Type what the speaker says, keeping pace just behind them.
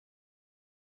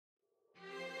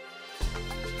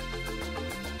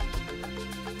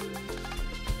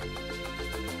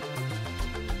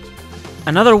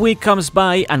Another week comes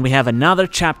by and we have another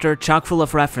chapter chock full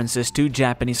of references to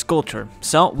Japanese culture.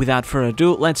 So, without further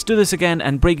ado, let's do this again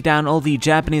and break down all the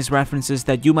Japanese references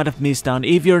that you might have missed on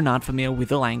if you're not familiar with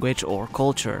the language or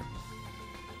culture.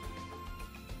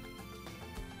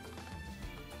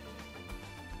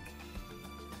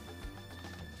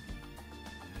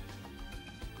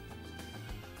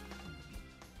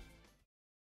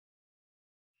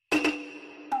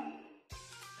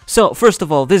 So, first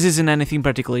of all, this isn't anything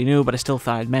particularly new, but I still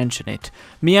thought I'd mention it.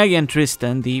 Miyagi and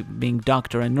Tristan, the being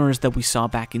doctor and nurse that we saw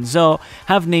back in Zou,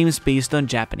 have names based on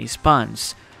Japanese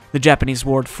puns. The Japanese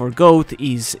word for goat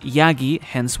is yagi,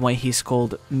 hence why he's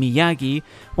called Miyagi,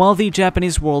 while the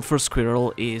Japanese word for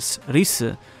squirrel is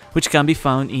risu, which can be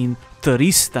found in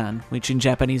Tristan, which in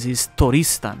Japanese is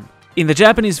Toristan. In the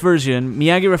Japanese version,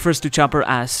 Miyagi refers to Chopper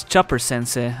as Chopper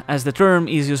Sensei, as the term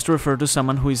is used to refer to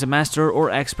someone who is a master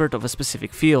or expert of a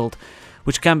specific field,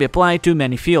 which can be applied to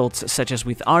many fields, such as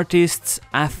with artists,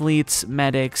 athletes,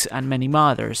 medics, and many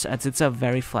others, as it's a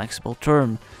very flexible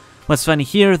term. What's funny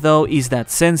here, though, is that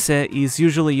sensei is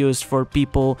usually used for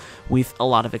people with a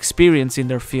lot of experience in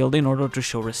their field in order to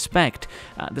show respect,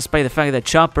 despite the fact that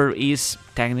Chopper is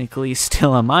technically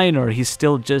still a minor, he's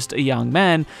still just a young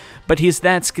man, but he's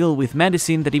that skilled with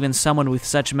medicine that even someone with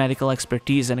such medical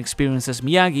expertise and experience as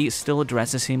Miyagi still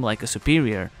addresses him like a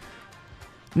superior.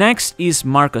 Next is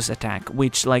Marco's attack,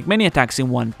 which, like many attacks in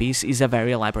One Piece, is a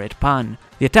very elaborate pun.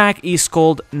 The attack is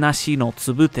called Nashi no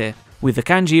Tsubute, with the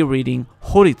kanji reading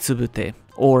Horitsubute,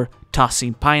 or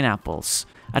tossing pineapples.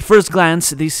 At first glance,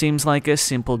 this seems like a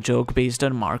simple joke based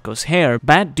on Marco's hair,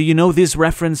 but do you know this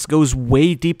reference goes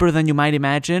way deeper than you might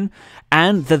imagine?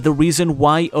 And that the reason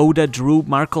why Oda drew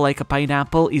Marco like a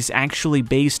pineapple is actually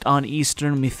based on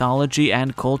Eastern mythology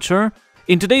and culture?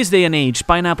 In today's day and age,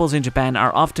 pineapples in Japan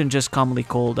are often just commonly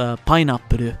called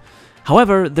pineapple.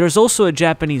 However, there's also a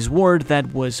Japanese word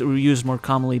that was used more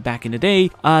commonly back in the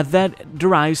day that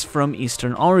derives from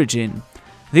Eastern origin.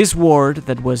 This word,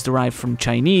 that was derived from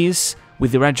Chinese,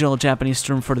 with the original Japanese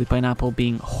term for the pineapple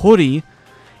being hori,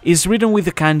 is written with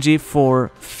the kanji for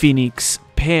phoenix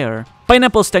pear.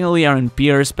 Pineapples technically aren't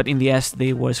pears, but in the East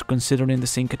they were considered in the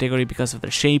same category because of their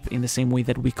shape, in the same way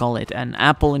that we call it an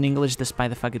apple in English, despite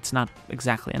the fact it's not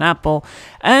exactly an apple.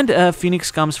 And phoenix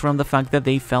comes from the fact that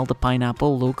they felt a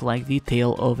pineapple look like the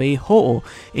tail of a ho-oh,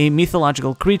 a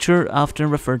mythological creature often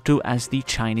referred to as the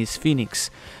Chinese phoenix.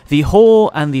 The ho-oh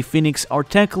and the phoenix are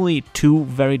technically two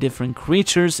very different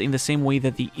creatures, in the same way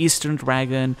that the Eastern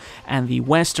dragon and the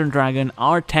Western dragon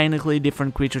are technically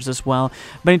different creatures as well,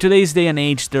 but in today's day and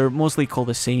age they're mostly called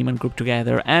the same and grouped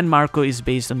together, and Marco is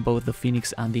based on both the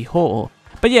phoenix and the ho-oh.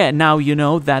 But yeah, now you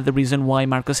know that the reason why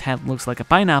Marco's head looks like a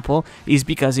pineapple is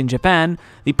because in Japan,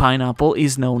 the pineapple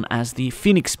is known as the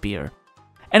phoenix spear.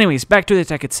 Anyways, back to the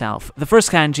attack itself. The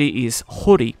first kanji is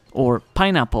hori, or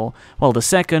pineapple, while the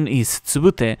second is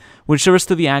tsubute, which refers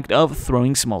to the act of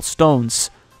throwing small stones,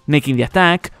 making the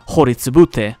attack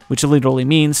horitsubute, which literally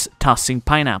means tossing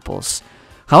pineapples.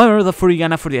 However, the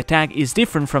furigana for the attack is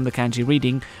different from the kanji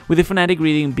reading, with the phonetic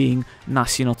reading being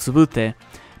nashi no tsubute.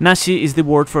 Nashi is the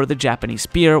word for the Japanese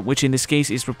pear, which in this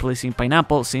case is replacing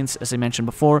pineapple since, as I mentioned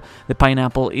before, the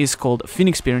pineapple is called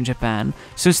phoenix pear in Japan.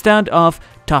 So instead of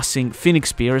tossing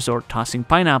phoenix pears or tossing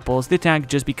pineapples, the attack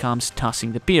just becomes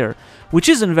tossing the pear, which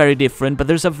isn't very different, but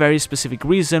there's a very specific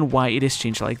reason why it is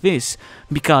changed like this,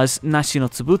 because nashi no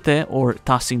tsubute, or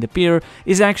tossing the pear,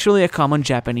 is actually a common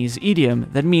Japanese idiom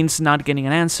that means not getting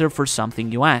an answer for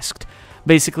something you asked,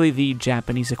 basically the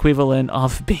Japanese equivalent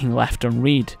of being left on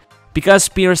read. Because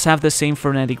pears have the same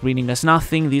phonetic reading as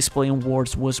nothing, this play on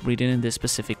words was written in this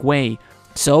specific way.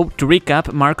 So, to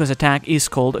recap, Marco's attack is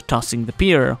called tossing the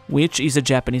pear, which is a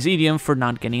Japanese idiom for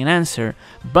not getting an answer,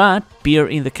 but pear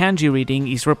in the kanji reading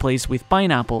is replaced with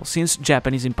pineapple, since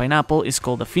Japanese in pineapple is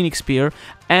called a phoenix pear,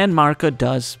 and Marco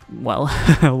does, well,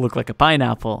 look like a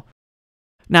pineapple.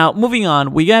 Now, moving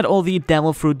on, we got all the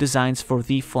devil fruit designs for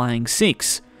the Flying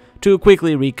Six. To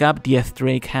quickly recap, Death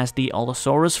Drake has the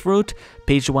Allosaurus fruit,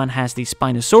 Page 1 has the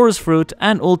Spinosaurus fruit,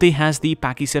 and Ulti has the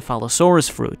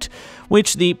Pachycephalosaurus fruit,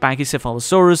 which the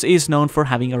Pachycephalosaurus is known for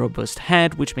having a robust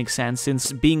head, which makes sense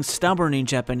since being stubborn in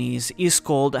Japanese is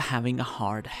called having a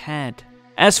hard head.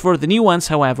 As for the new ones,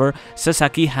 however,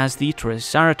 Sasaki has the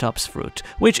Triceratops fruit,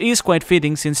 which is quite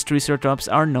fitting since Triceratops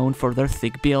are known for their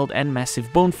thick build and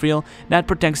massive bone frill that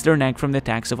protects their neck from the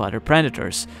attacks of other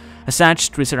predators. As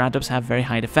such, Triceratops have very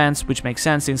high defense, which makes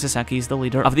sense since Sasaki is the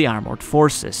leader of the armored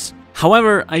forces.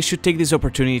 However, I should take this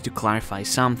opportunity to clarify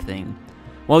something.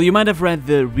 While you might have read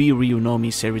the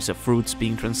Ryunomi series of fruits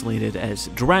being translated as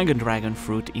Dragon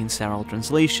fruit in several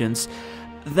translations,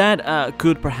 that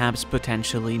could perhaps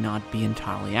potentially not be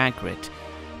entirely accurate.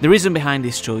 The reason behind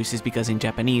this choice is because in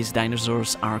Japanese,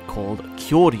 dinosaurs are called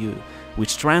kyoryu,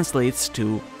 which translates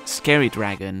to scary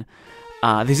dragon.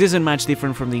 This isn't much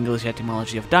different from the English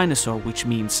etymology of dinosaur, which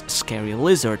means scary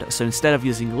lizard, so instead of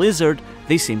using lizard,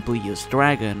 they simply use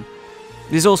dragon.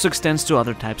 This also extends to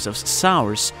other types of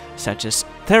saurs, such as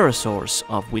pterosaurs,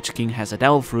 of which King has a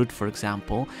devil fruit, for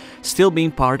example, still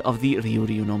being part of the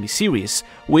Ryuryu no Mi series,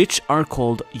 which are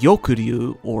called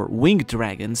yokuryu, or winged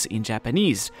dragons in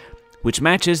Japanese, which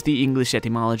matches the English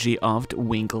etymology of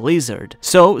winged lizard.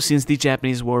 So, since the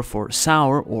Japanese word for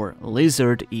saur or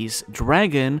lizard is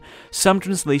dragon, some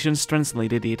translations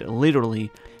translated it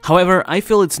literally. However, I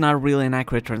feel it's not really an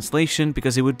accurate translation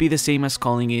because it would be the same as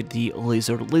calling it the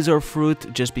lizard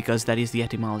fruit just because that is the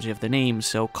etymology of the name,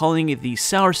 so calling it the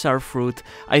sour fruit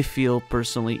I feel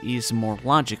personally is more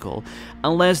logical,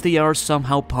 unless they are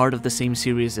somehow part of the same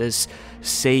series as,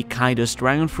 say, Kaido's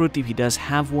dragon fruit if he does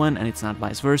have one and it's not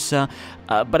vice versa,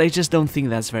 but I just don't think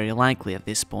that's very likely at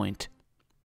this point.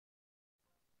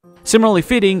 Similarly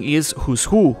fitting is Who's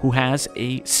Who has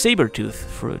a saber-tooth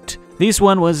fruit. This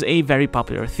one was a very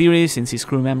popular theory since his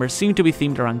crew members seemed to be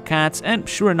themed around cats, and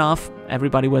sure enough,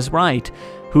 everybody was right.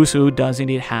 Who's Who does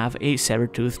indeed have a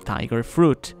saber-toothed tiger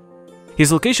fruit.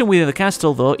 His location within the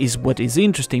castle, though, is what is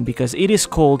interesting because it is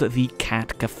called the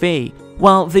Cat Cafe.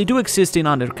 While they do exist in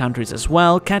other countries as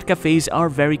well, cat cafes are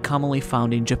very commonly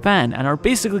found in Japan and are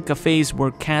basically cafes where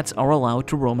cats are allowed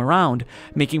to roam around,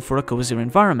 making for a cozier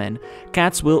environment.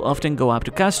 Cats will often go up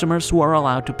to customers who are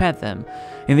allowed to pet them.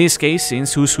 In this case,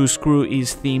 since Who's Who's crew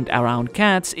is themed around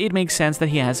cats, it makes sense that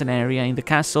he has an area in the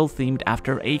castle themed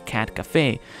after a cat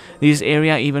cafe. This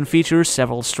area even features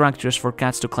several structures for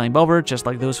cats to climb over, just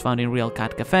like those found in real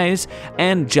cat cafes,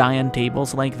 and giant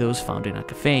tables like those found in a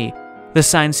cafe. The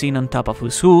sign seen on top of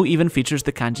Who's Who even features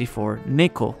the kanji for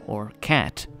neko, or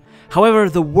cat. However,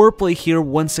 the wordplay here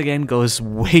once again goes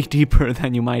way deeper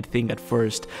than you might think at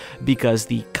first, because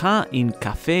the ka in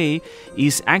cafe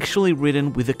is actually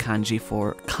written with the kanji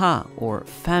for ka, or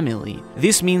family.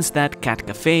 This means that cat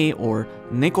cafe, or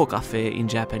neko cafe in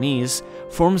Japanese,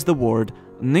 forms the word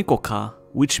nekoka,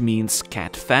 which means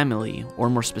cat family, or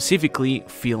more specifically,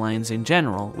 felines in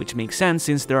general, which makes sense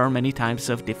since there are many types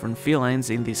of different felines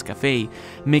in this cafe,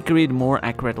 making it more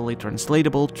accurately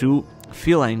translatable to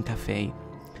feline cafe.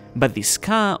 But this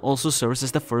ka also serves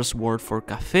as the first word for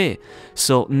cafe,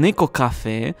 so neko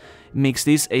cafe makes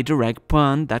this a direct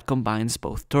pun that combines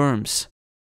both terms.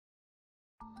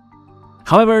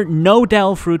 However, no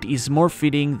devil fruit is more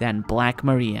fitting than Black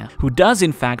Maria, who does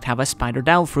in fact have a spider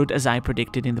devil fruit as I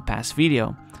predicted in the past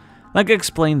video. Like I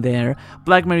explained there,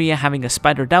 Black Maria having a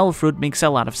spider devil fruit makes a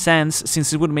lot of sense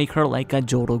since it would make her like a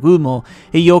Jorogumo,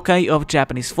 a yokai of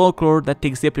Japanese folklore that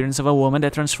takes the appearance of a woman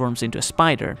that transforms into a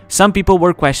spider. Some people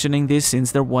were questioning this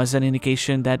since there was an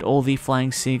indication that all the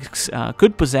Flying Six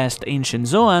could possess ancient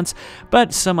Zoans,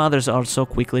 but some others also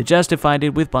quickly justified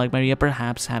it with Black Maria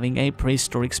perhaps having a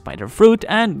prehistoric spider fruit,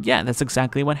 and yeah, that's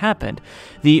exactly what happened.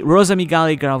 The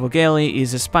Rosamigale gravogale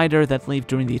is a spider that lived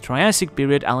during the Triassic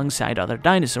period alongside other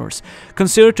dinosaurs,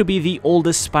 considered to be the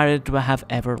oldest spider to have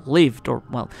ever lived, or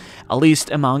well, at least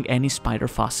among any spider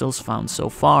fossils found so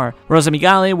far.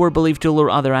 Rosamigale were believed to lure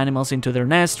other animals into their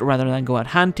nest rather than go out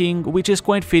hunting, which is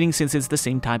quite fitting since it's the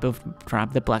same type of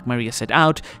trap that Black Maria set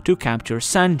out to capture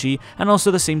Sanji, and also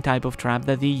the same type of trap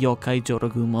that the yokai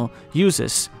Jorogumo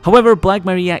uses. However, Black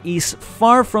Maria is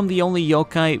far from the only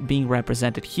yokai being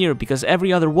represented here, because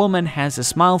every other woman has a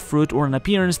smile fruit or an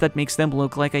appearance that makes them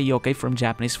look like a yokai from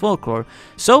Japanese folklore,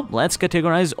 so let's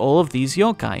categorize all of these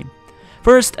yokai.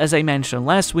 First, as I mentioned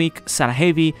last week,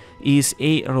 Sarahebi is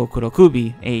a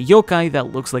Rokurokubi, a yokai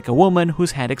that looks like a woman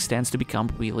whose head extends to become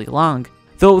really long.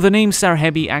 Though the name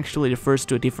Sarahebi actually refers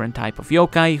to a different type of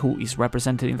yokai who is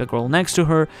represented in the girl next to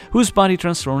her, whose body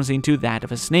transforms into that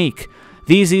of a snake.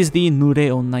 This is the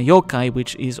Nure Onna yokai,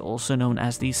 which is also known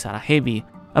as the Sarahebi.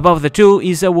 Above the two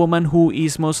is a woman who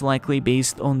is most likely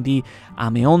based on the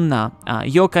Ameonna, a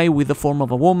yokai with the form of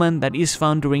a woman that is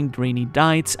found during rainy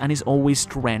nights and is always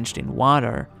drenched in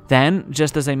water. Then,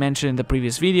 just as I mentioned in the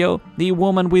previous video, the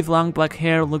woman with long black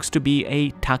hair looks to be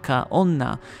a Taka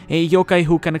Onna, a yokai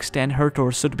who can extend her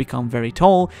torso to become very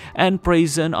tall and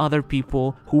preys on other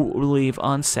people who live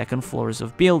on second floors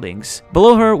of buildings.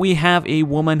 Below her, we have a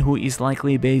woman who is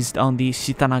likely based on the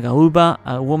Shitanaga Uba,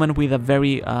 a woman with a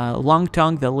very long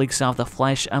tongue that licks off the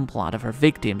flesh and blood of her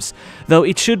victims. Though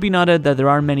it should be noted that there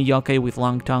are many yokai with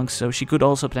long tongues, so she could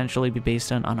also potentially be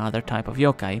based on another type of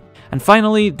yokai. And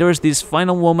finally, there's this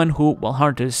final woman woman who, while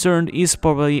hard to discern, is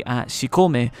probably a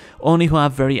shikome, only who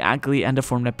have very ugly and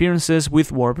deformed appearances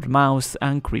with warped mouths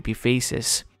and creepy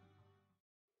faces.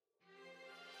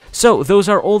 So, those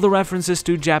are all the references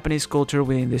to Japanese culture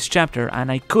within this chapter,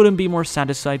 and I couldn't be more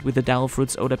satisfied with the Devil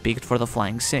Fruits Oda picked for the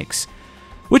Flying Six.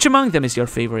 Which among them is your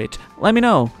favorite? Let me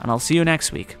know, and I'll see you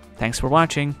next week. Thanks for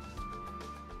watching.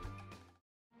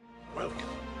 Welcome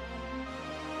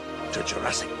to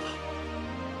Jurassic